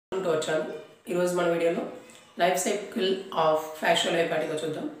Welcome to our channel. ఈరోజు మన వీడియోలో లైఫ్ సైకిల్ ఆఫ్ ఫ్యాషియోలా హెపాటికా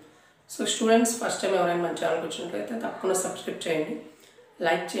చూద్దాం. సో స్టూడెంట్స్ ఫస్ట్ టైం ఎవరైనా మన ఛానల్కి వచ్చినట్లయితే తప్పకుండా సబ్స్క్రైబ్ చేయండి,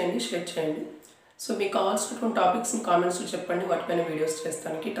 లైక్ చేయండి, షేర్ చేయండి. సో మీకు కావాల్సినటువంటి టాపిక్స్ని కామెంట్స్లో చెప్పండి, వాటిపైన వీడియోస్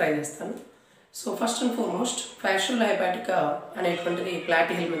చేస్తానికి ట్రై చేస్తాను. So first and foremost ఫ్యాషియోలా hepatica అనేటువంటిది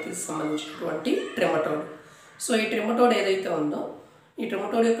ప్లాటిహెల్మింథ్కి సంబంధించినటువంటి ట్రెమటోడ్. సో ఈ ట్రెమటోడ్ ఏదైతే ఉందో ఈ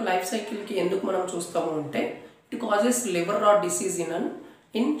ట్రెమటోడ్ యొక్క లైఫ్ సైకిల్కి ఎందుకు మనం చూస్తాము అంటే it causes liver rot disease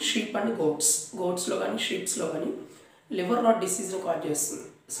in sheep and గోట్స్లో కానీ షీప్స్లో కానీ లివర్ రాట్ డిసీజ్ని కాజ్ చేస్తుంది.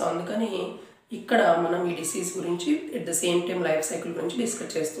 సో అందుకని ఇక్కడ మనం ఈ డిసీజ్ గురించి at the same time life cycle గురించి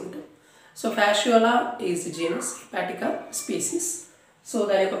డిస్కస్ చేస్తుంటాం. So ఫ్యాషియోలా is genus hepatica species. So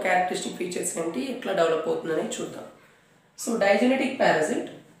దాని యొక్క క్యారెక్టరిస్టిక్ ఫీచర్స్ ఏంటి, ఎట్లా డెవలప్ అవుతుందని చూద్దాం. So డైజెనెటిక్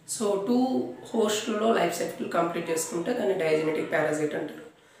parasite. So 2 హోస్ట్లో life cycle complete చేసుకుంటే దాన్ని డైజెనెటిక్ పారాసైట్ అంటారు.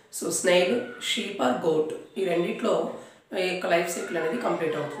 So snail, sheep are goat ఈ రెండిట్లో ఈ యొక్క లైఫ్ సైకిల్ అనేది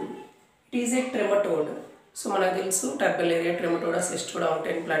కంప్లీట్ అవుతుంది. It is a ట్రెమటోడ్. సో మనకు తెలుసు టర్బెలేరియా, ట్రెమటోడా, సెస్టోడా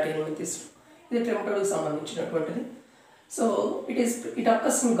ఉంటాయి ప్లాటిహెల్మింథ్స్. ఇది ట్రెమటోడ్కి సంబంధించినటువంటిది. So it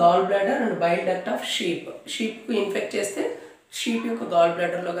occurs in gall bladder and bile duct of షీప్కి infect చేస్తే షీప్ యొక్క గాల్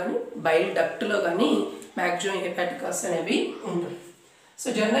బ్లాడర్లో కానీ బైల్ డక్ట్లో కానీ మ్యాక్సిమం హెపాటికాస్ అనేవి ఉంటాయి. So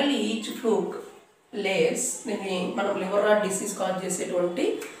generally each fluke layers దీన్ని మనం లివర్ రాట్ డిసీజ్ కాజ్ చేసేటువంటి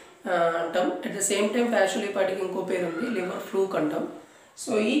అంటాం. At the same time ఫ్యాషియోలా hepatica ఇంకో పేరు ఉంది, లివర్ ఫ్లూక్ అంటాం.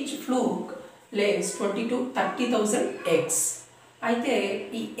 So each fluke Lay's 20 to 30,000 eggs. అయితే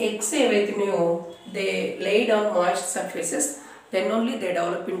ఈ ఎగ్స్ ఏవైతున్నాయో they lay down moist surfaces, then only they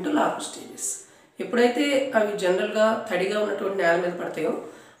develop into larval stages. ఎప్పుడైతే అవి జనరల్గా తడిగా ఉన్నటువంటి నేల మీద పడతాయో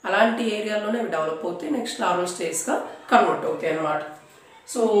అలాంటి ఏరియాలోనే అవి డెవలప్ అవుతాయి, నెక్స్ట్ లార్వల్ స్టేజ్గా కన్వర్ట్ అవుతాయి అన్నమాట.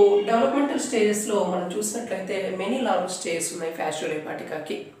 సో డెవలప్మెంటల్ స్టేజెస్లో మనం చూసినట్లయితే మెనీ లార్వల్ స్టేజెస్ ఉన్నాయి ఫ్యాషియోలా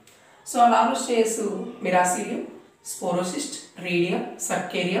హెపాటికాకి. సో ఆ లార్వల్ స్టేజెస్ మిరాసిలియం, స్పోరోసిస్ట్, రీడియా,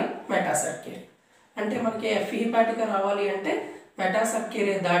 సర్కేరియా, మెటాసర్కేరియా. అంటే మనకి ఎఫ్ హెపాటికా రావాలి అంటే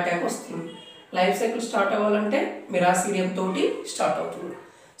మెటాసర్కేరియా దాటాక వస్తుంది. లైఫ్ సైకిల్ స్టార్ట్ అవ్వాలంటే మిరాసిలియం తోటి స్టార్ట్ అవుతుంది.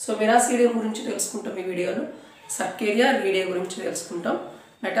 సో మిరాసిలియం గురించి తెలుసుకుంటాం ఈ వీడియోలో, సర్కేరియా, రీడియా గురించి తెలుసుకుంటాం.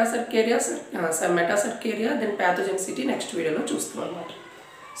 మెటాసర్కేరియా దెన్ ప్యాథోజెనిసిటీ నెక్స్ట్ వీడియోలో చూస్తాం అన్నమాట.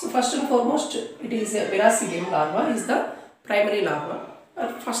 So first and foremost, it is a Veracillium larva is the primary larva or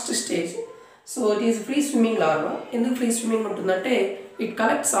first stage. So it is free swimming larva. Enduku free swimming untundante it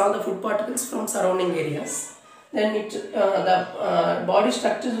collects all the food particles from surrounding areas. Then the body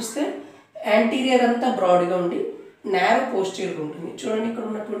structure చూస్తే anterior అంతా బ్రాడ్గా ఉండి narrow posterior ఉంటుంది. చూడండి ఇక్కడ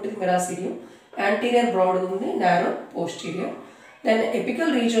ఉన్నటువంటిది Veracillium, anterior బ్రాడ్గా ఉంది, narrow posterior. Then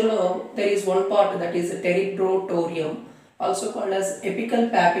apical రీజియన్లో there is one part that is టెరిబ్రోటోరియం, also called as apical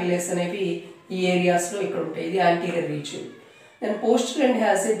ప్యాపిల్లెస్ అనేవి ఈ ఏరియాస్లో ఇక్కడ ఉంటాయి. ఇది anterior region. Then poster and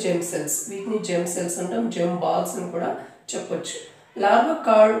has a gem cells, వీటిని జెమ్ సెల్స్ అంటాం, జెమ్ బాల్స్ అని కూడా చెప్పొచ్చు. లార్వా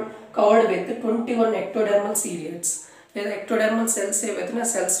కవర్డ్ విత్ 21 ఎక్టోడెర్మల్ సీరియడ్స్, లేదా ఎక్టోడెర్మల్ సెల్స్ ఏవైతే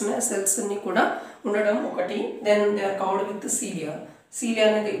సెల్స్ ఉన్నాయి సెల్స్ అన్ని కూడా ఉండడం ఒకటి. Then they are covered with cilia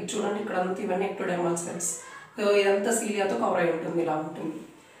అనేది చూడండి ఇక్కడ అంతా ఇవన్నీ ఎక్టోడెర్మల్ సెల్స్. సో ఇదంతా సీలియాతో కవర్ అయి ఉంటుంది, ఇలా ఉంటుంది.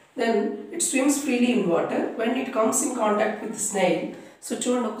 Then it swims freely in water when it comes in contact with the snail. So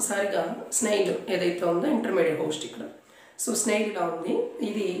చూడండి ఒకసారిగా స్నైల్ ఏదైతే ఉందో ఇంటర్మీడియట్ హోస్ట్ ఇక్కడ. సో స్నైల్ ఇలా ఉంది,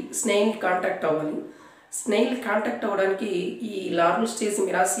 ఇది స్నైల్ కాంటాక్ట్ అవ్వాలి. స్నైల్ కాంటాక్ట్ అవ్వడానికి ఈ లార్వల్ స్టేజ్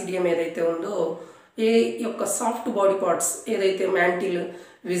మిరాసిలియం ఏదైతే ఉందో ఏ యొక్క సాఫ్ట్ బాడీ పార్ట్స్ ఏదైతే మ్యాంటిల్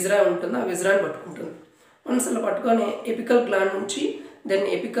విజ్రా ఉంటుందో ఆ విజ్రాని పట్టుకుంటుంది. వన్స్ అలా పట్టుకొని ఎపికల్ గ్లాండ్ నుంచి దెన్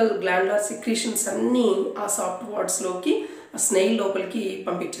ఎపికల్ గ్లాండ్లర్ సెక్రీషన్స్ అన్నీ ఆ సాఫ్ట్ పార్ట్స్లోకి ఆ స్నైల్ లోపలికి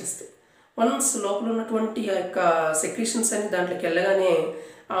పంపించేస్తాయి. వన్స్ లోపల ఉన్నటువంటి ఆ యొక్క సెక్రీషన్స్ అని దాంట్లోకి వెళ్ళగానే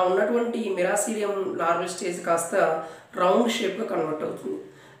ఆ ఉన్నటువంటి మిరాసిలియం లార్వల్ స్టేజ్ కాస్త రౌండ్ షేప్గా కన్వర్ట్ అవుతుంది.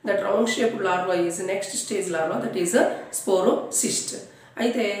 That round shape larva is next stage larva, that is a sporocyst.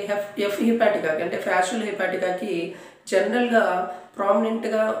 అయితే ఎఫ్ హెపాటికాకి అంటే ఫ్యాషియోలా హెపాటికాకి జనరల్గా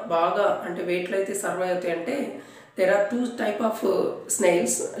ప్రామినెంట్గా బాగా అంటే వెయిట్లో అయితే సర్వైవ్ అవుతాయి అంటే there are 2 type of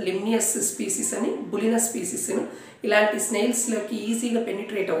snails, limneous species అని బులినస్ స్పీసీస్ అని. ఇలాంటి స్నేల్స్లోకి ఈజీగా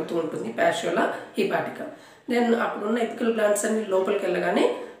పెనిట్రేట్ అవుతూ ఉంటుంది ఫ్యాషియోలా హెపాటికా. దెన్ అక్కడ ఉన్న ఎపికల్ గ్లాండ్స్ అన్ని లోపలికి వెళ్ళగానే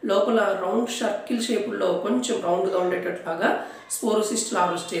లోపల రౌండ్ సర్కిల్ షేపుల్లో కొంచెం రౌండ్గా ఉండేటట్లాగా స్పోరోసిస్ట్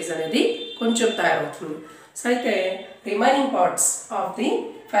లార్వల్ స్టేజ్ అనేది కొంచెం తయారవుతుంది. సో అయితే remaining parts of the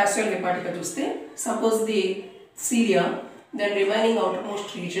ఫ్యాషియోలా hepatica చూస్తే suppose the cilia, then remaining outer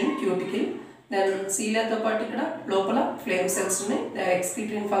most reason cuticle, then సీలియాతో పాటు ఇక్కడ లోపల ఫ్లేమ్ సెల్స్ ఉన్నాయి, they are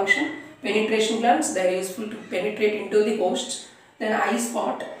excretory function, penetration glands, they are useful to penetrate into the host, then I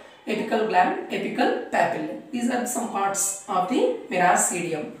spot, apical gland, apical papillae. These are some parts of the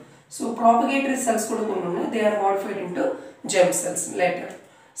మిరాసిలియం. So ప్రాపగేటరీ cells కూడా కొన్ని ఉన్నాయి, they are modified into gem cells later.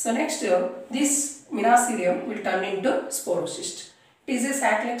 So next this Miracilium will turn into sporocyst. Is a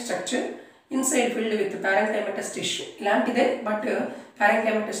sock like structure inside filled with పారెంకైమటస్ tissue. ఇలాంటిదే but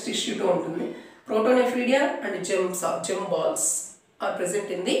పారెంకైమటస్ టిష్యూతో ఉంటుంది. ప్రోటోనెఫ్రిడియా and gem balls are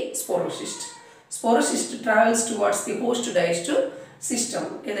present in the sporocyst. Sporocyst travels towards the host digestive system.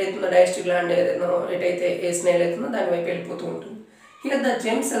 ఏదైతుందో digestive gland ఏదైనా ఎటైతే ఏ snail అవుతుందో దాని వైపు వెళ్ళిపోతూ ఉంటుంది. Here the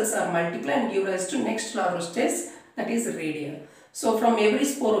gem cells are multiply and give rise to next larva stage, that is రేడియా. So from every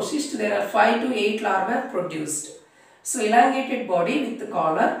sporocyst there are 5 to 8 larvae produced. So elongated body with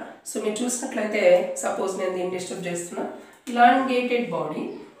collar. So మీరు చూసినట్లయితే suppose నేను దీన్ని disturb చేస్తున్నా, elongated body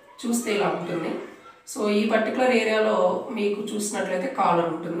చూస్తే ఇలా ఉంటుంది. So ఈ particular ఏరియాలో మీకు చూసినట్లయితే కాలర్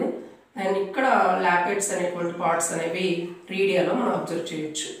ఉంటుంది. అండ్ ఇక్కడ లాపెట్స్ అనేటువంటి పార్ట్స్ అనేవి రేడియాలో మనం అబ్జర్వ్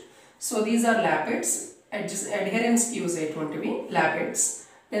చేయొచ్చు. So these are లాపెట్స్, adherence use అయ్యేటువంటివి లాపెట్స్.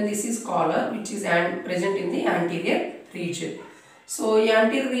 Then this is caller which is present in the anterior region. So ఈ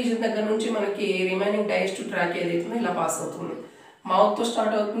యాంటీరియర్ రీజియన్ దగ్గర నుంచి మనకి రిమైనింగ్ డైజెస్టివ్ ట్రాక్ ఏదైతుందో ఇలా పాస్ అవుతుంది. మౌత్తో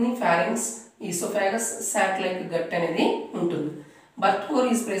స్టార్ట్ అవుతుంది, ఫారింగ్స్, ఈసోఫాగస్, సాక్ లైక్ గట్ అనేది ఉంటుంది. Birth core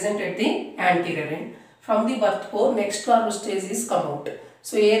is present at the anterior end. From the birth core next larva stage is కమ్అట్.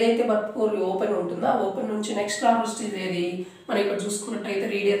 So ఏదైతే బర్త్ కోర్ ఓపెన్ ఉంటుందో ఆ ఓపెన్ నుంచి నెక్స్ట్ లార్వా స్టేజ్ ఏది మనం ఇక్కడ చూసుకున్నట్టయితే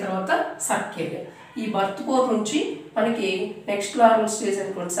రేడియా తర్వాత సర్కేరియా. ఈ బర్త్ కోర్ నుంచి మనకి నెక్స్ట్ లార్వా స్టేజ్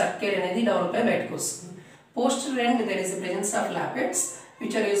అనేటువంటి సర్కేరియా అనేది డెవలప్ అయి బయటకు వస్తుంది. Posterior end there is the presence of lappets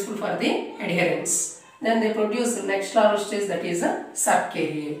which are useful for the adherence. Then they produce the next larval stage, that is a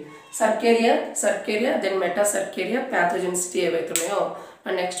Cercaria. Cercaria, then metacercaria, pathogenicity ఏవైతున్నాయో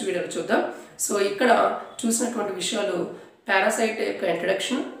మన next వీడియోలో చూద్దాం. So ఇక్కడ చూసినటువంటి విషయాలు parasite యొక్క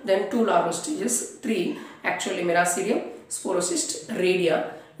introduction, then 2 larval stages, 3 actually మెరాసిడియం, sporocyst, రేడియా.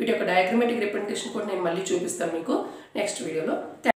 వీటి యొక్క డయాగ్రమాటిక్ రిప్రజెంటేషన్ కూడా నేను మళ్ళీ చూపిస్తాను మీకు నెక్స్ట్ వీడియోలో.